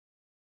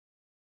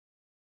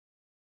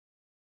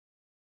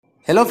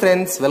Hello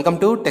friends, welcome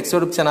to text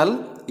YouTube channel.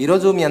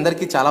 ఈరోజు మీ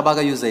అందరికీ చాలా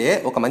బాగా యూజ్ అయ్యే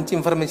ఒక మంచి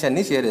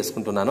ఇన్ఫర్మేషన్ని షేర్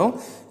చేసుకుంటున్నాను.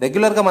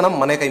 రెగ్యులర్గా మనం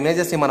మన యొక్క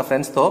ఇమేజెస్ని మన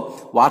ఫ్రెండ్స్తో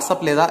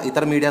వాట్సాప్ లేదా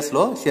ఇతర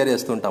మీడియాస్లో షేర్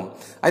చేస్తుంటాం.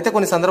 అయితే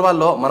కొన్ని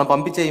సందర్భాల్లో మనం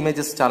పంపించే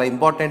ఇమేజెస్ చాలా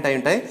ఇంపార్టెంట్ అయి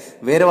ఉంటాయి.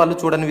 వేరే వాళ్ళు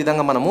చూడని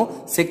విధంగా మనము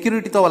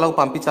సెక్యూరిటీతో వాళ్ళకు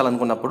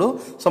పంపించాలనుకున్నప్పుడు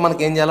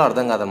మనకి ఏం చేయాలో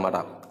అర్థం కాదనమాట.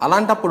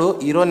 అలాంటప్పుడు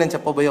ఈరోజు నేను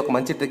చెప్పబోయే ఒక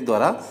మంచి ట్రిక్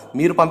ద్వారా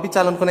మీరు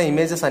పంపించాలనుకునే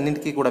ఇమేజెస్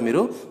అన్నింటికీ కూడా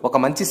మీరు ఒక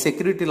మంచి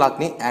సెక్యూరిటీ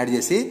లాక్ని యాడ్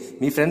చేసి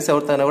మీ ఫ్రెండ్స్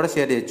ఎవరితోనైనా కూడా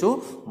షేర్ చేయొచ్చు.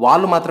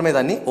 వాళ్ళు మాత్రమే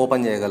దాన్ని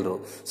ఓపెన్ చేయగలరు.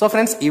 సో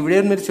ఫ్రెండ్స్, ఈ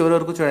వీడియోని మీరు చివరి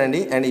వరకు చూడండి.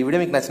 అండ్ ఈ వీడియో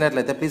మీకు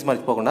నచ్చినట్లయితే ప్లీజ్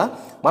మర్చిపోకుండా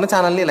మన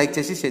ఛానల్ని లైక్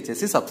చేసి షేర్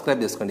చేసి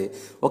సబ్స్క్రైబ్ చేసుకోండి.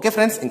 ఓకే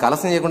ఫ్రెండ్స్, ఇంకా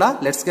ఆలస్యం చేయకుండా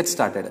let's get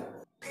started.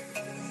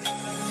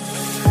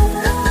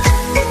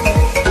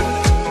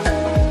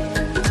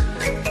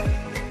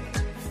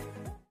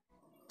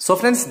 So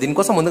friends,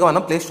 దీనికోసం ముందుగా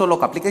మనం ప్లే స్టోర్లో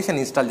ఒక అప్లికేషన్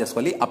ఇన్స్టాల్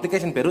చేసుకోవాలి.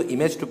 అప్లికేషన్ పేరు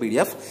ఇమేజ్ టు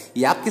పీడిఎఫ్.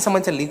 ఈ యాప్కి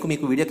సంబంధించిన లింక్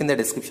మీకు వీడియో కింద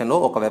డిస్క్రిప్షన్లో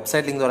ఒక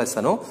వెబ్సైట్ లింక్ ద్వారా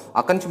ఇస్తాను.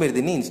 అక్కడి నుంచి మీరు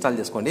దీన్ని ఇన్స్టాల్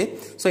చేసుకోండి.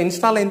 సో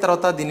ఇన్స్టాల్ అయిన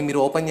తర్వాత దీన్ని మీరు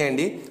ఓపెన్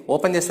చేయండి.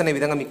 ఓపెన్ చేస్తున్న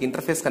విధంగా మీకు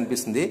ఇంటర్ఫేస్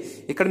కనిపిస్తుంది.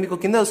 ఇక్కడ మీకు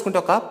కింద చూసుకుంటే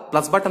ఒక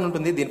ప్లస్ బటన్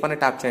ఉంటుంది. దీనిపైన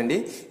ట్యాప్ చేయండి.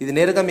 ఇది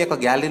నేరుగా మీ యొక్క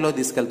గ్యాలరీలో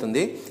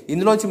తీసుకెళ్తుంది.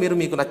 ఇందులోంచి మీరు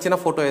మీకు నచ్చిన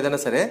ఫోటో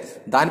ఏదైనా సరే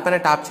దానిపైన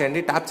ట్యాప్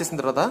చేయండి. ట్యాప్ చేసిన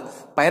తర్వాత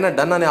పైన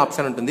డన్ అనే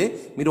ఆప్షన్ ఉంటుంది.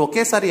 మీరు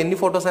ఒకేసారి ఎన్ని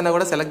ఫోటోస్ అయినా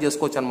కూడా సెలెక్ట్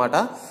చేసుకోవచ్చు అనమాట,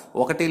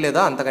 ఒకటి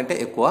లేదా అంతకంటే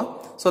ఎక్కువ.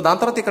 సో దాని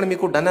తర్వాత ఇక్కడ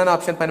మీకు డన్ అనే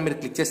ఆప్షన్ పైన మీరు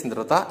క్లిక్ చేసిన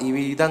తర్వాత ఈ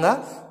విధంగా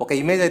ఒక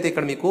ఇమేజ్ అయితే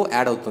ఇక్కడ మీకు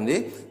యాడ్ అవుతుంది.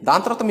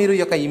 దాని తర్వాత మీరు ఈ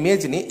యొక్క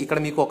ఇమేజ్ ని ఇక్కడ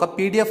మీకు ఒక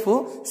పీడిఎఫ్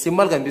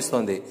సింబల్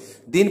కనిపిస్తుంది.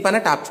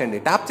 దీనిపైన ట్యాప్ చేయండి.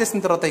 ట్యాప్ చేసిన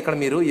తర్వాత ఇక్కడ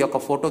మీరు ఈ యొక్క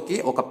ఫోటోకి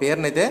ఒక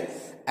పేరుని అయితే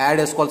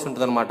యాడ్ చేసుకోవాల్సి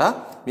ఉంటుంది అనమాట.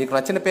 మీకు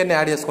నచ్చిన పేరుని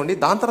యాడ్ చేసుకోండి.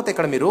 దాని తర్వాత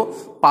ఇక్కడ మీరు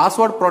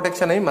పాస్వర్డ్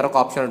ప్రొటెక్షన్ అని మరొక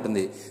ఆప్షన్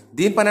ఉంటుంది.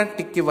 దీనిపైన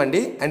టిక్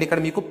ఇవ్వండి. అండ్ ఇక్కడ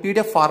మీకు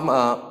పీడిఎఫ్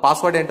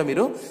పాస్వర్డ్ ఏంటో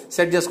మీరు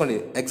సెట్ చేసుకోండి.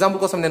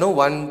 ఎగ్జాంపుల్ కోసం నేను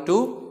 1 2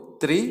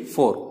 3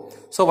 4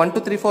 సో 1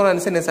 2 3 4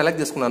 అనేసి నేను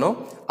సెలెక్ట్ చేసుకున్నాను.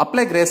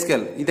 Apply grey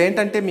scale.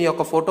 ఇదేంటంటే మీ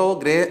యొక్క ఫోటో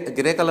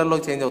గ్రే కలర్లో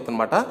చేంజ్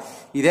అవుతుందన్నమాట.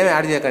 ఇదేమి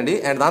యాడ్ చేయకండి.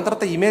 అండ్ దాని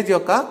తర్వాత ఇమేజ్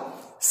యొక్క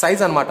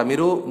సైజ్ అనమాట.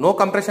 మీరు నో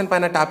కంప్రెషన్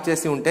పైన ట్యాప్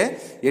చేసి ఉంటే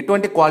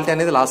ఎటువంటి క్వాలిటీ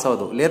అనేది లాస్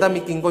అవ్వదు. లేదా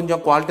మీకు ఇంకొంచెం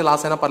క్వాలిటీ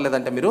లాస్ అయినా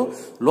పర్లేదంటే మీరు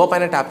లో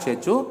పైన ట్యాప్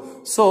చేయొచ్చు.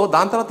 సో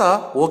దాని తర్వాత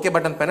ఓకే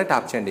బటన్ పైన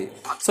ట్యాప్ చేయండి.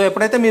 సో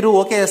ఎప్పుడైతే మీరు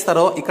ఓకే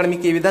చేస్తారో ఇక్కడ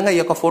మీకు ఈ విధంగా ఈ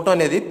యొక్క ఫోటో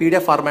అనేది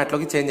పీడిఎఫ్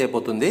ఫార్మాట్లోకి చేంజ్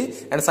అయిపోతుంది.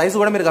 అండ్ సైజ్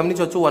కూడా మీరు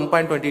గమనించవచ్చు,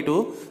 1.22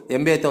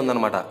 MB అయితే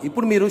ఉందన్నమాట.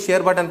 ఇప్పుడు మీరు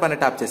షేర్ బటన్ పైన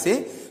ట్యాప్ చేసి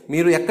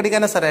మీరు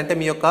ఎక్కడికైనా సరే, అంటే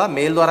మీ యొక్క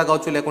మెయిల్ ద్వారా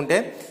కావచ్చు, లేకుంటే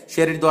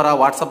షేర్ ఇట్ ద్వారా,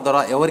 వాట్సాప్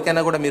ద్వారా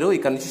ఎవరికైనా కూడా మీరు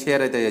ఇక్కడ నుంచి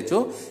షేర్ అయితే చేయొచ్చు.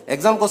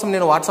 ఎగ్జామ్ కోసం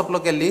నేను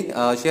వాట్సాప్లోకి వెళ్ళి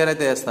షేర్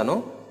అయితే చేస్తాను.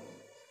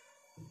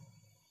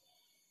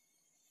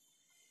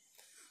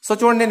 సో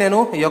చూడండి, నేను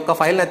ఈ యొక్క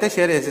ఫైల్ అయితే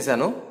షేర్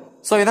చేసేసాను.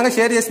 సో ఈ విధంగా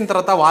షేర్ చేసిన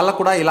తర్వాత వాళ్ళకు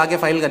కూడా ఇలాగే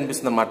ఫైల్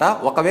కనిపిస్తుంది అనమాట.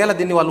 ఒకవేళ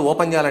దీన్ని వాళ్ళు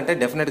ఓపెన్ చేయాలంటే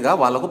డెఫినెట్ గా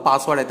వాళ్ళకు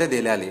పాస్వర్డ్ అయితే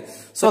తెలియాలి.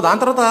 సో దాని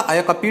తర్వాత ఆ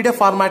యొక్క పీడిఎఫ్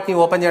ఫార్మాట్ ని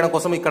ఓపెన్ చేయడం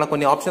కోసం ఇక్కడ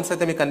కొన్ని ఆప్షన్స్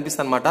అయితే మీకు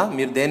కనిపిస్తుంది అనమాట.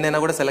 మీరు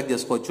దేన్నైనా కూడా సెలెక్ట్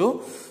చేసుకోవచ్చు.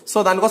 సో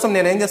దానికోసం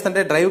నేను ఏం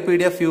చేస్తానంటే డ్రైవ్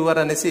పీడిఎఫ్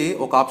వ్యూవర్ అనేసి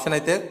ఒక ఆప్షన్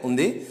అయితే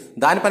ఉంది.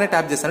 దానిపైన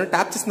ట్యాప్ చేస్తాను.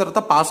 ట్యాప్ చేసిన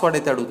తర్వాత పాస్వర్డ్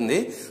అయితే అడుగుతుంది.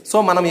 సో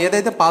మనం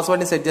ఏదైతే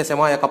పాస్వర్డ్ ని సెట్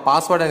చేసామో ఆ యొక్క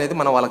పాస్వర్డ్ అనేది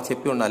మనం వాళ్ళకి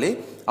చెప్పి ఉండాలి.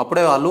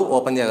 అప్పుడే వాళ్ళు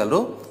ఓపెన్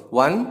చేయగలరు.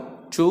 1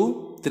 2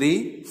 3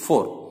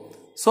 4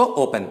 సో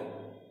ఓపెన్.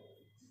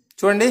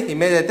 చూడండి,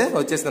 ఇమేజ్ అయితే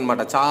వచ్చేసింది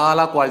అనమాట.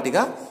 చాలా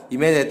క్వాలిటీగా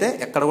ఇమేజ్ అయితే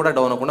ఎక్కడ కూడా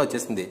డౌన్ అవ్వకుండా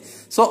వచ్చేసింది.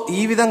 సో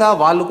ఈ విధంగా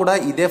వాళ్ళు కూడా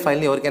ఇదే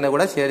ఫైల్ని ఎవరికైనా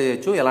కూడా షేర్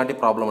చేయొచ్చు, ఎలాంటి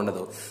ప్రాబ్లం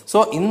ఉండదు. సో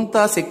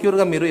ఇంత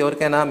సెక్యూర్గా మీరు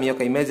ఎవరికైనా మీ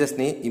యొక్క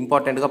ఇమేజెస్ని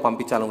ఇంపార్టెంట్గా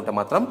పంపించాలనుకుంటే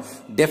మాత్రం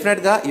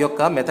డెఫినెట్గా ఈ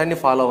యొక్క మెథడ్ని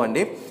ఫాలో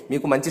అవ్వండి.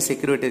 మీకు మంచి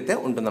సెక్యూరిటీ అయితే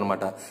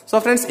ఉంటుందన్నమాట. సో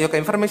ఫ్రెండ్స్, ఈ యొక్క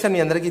ఇన్ఫర్మేషన్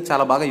మీ అందరికీ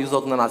చాలా బాగా యూజ్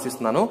అవుతుందని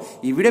ఆశిస్తున్నాను.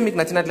 ఈ వీడియో మీకు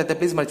నచ్చినట్లయితే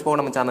ప్లీజ్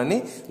మర్చిపోకుండా మన ఛానల్ని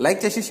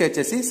లైక్ చేసి షేర్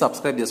చేసి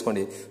సబ్స్క్రైబ్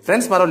చేసుకోండి.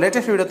 ఫ్రెండ్స్, మరో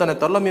లేటెస్ట్ వీడియోతో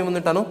త్వరలో మేము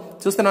ముందుంటాను.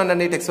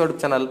 చూస్తున్నానండి text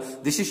YouTube channel.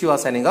 This is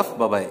Signing off.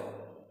 Bye bye.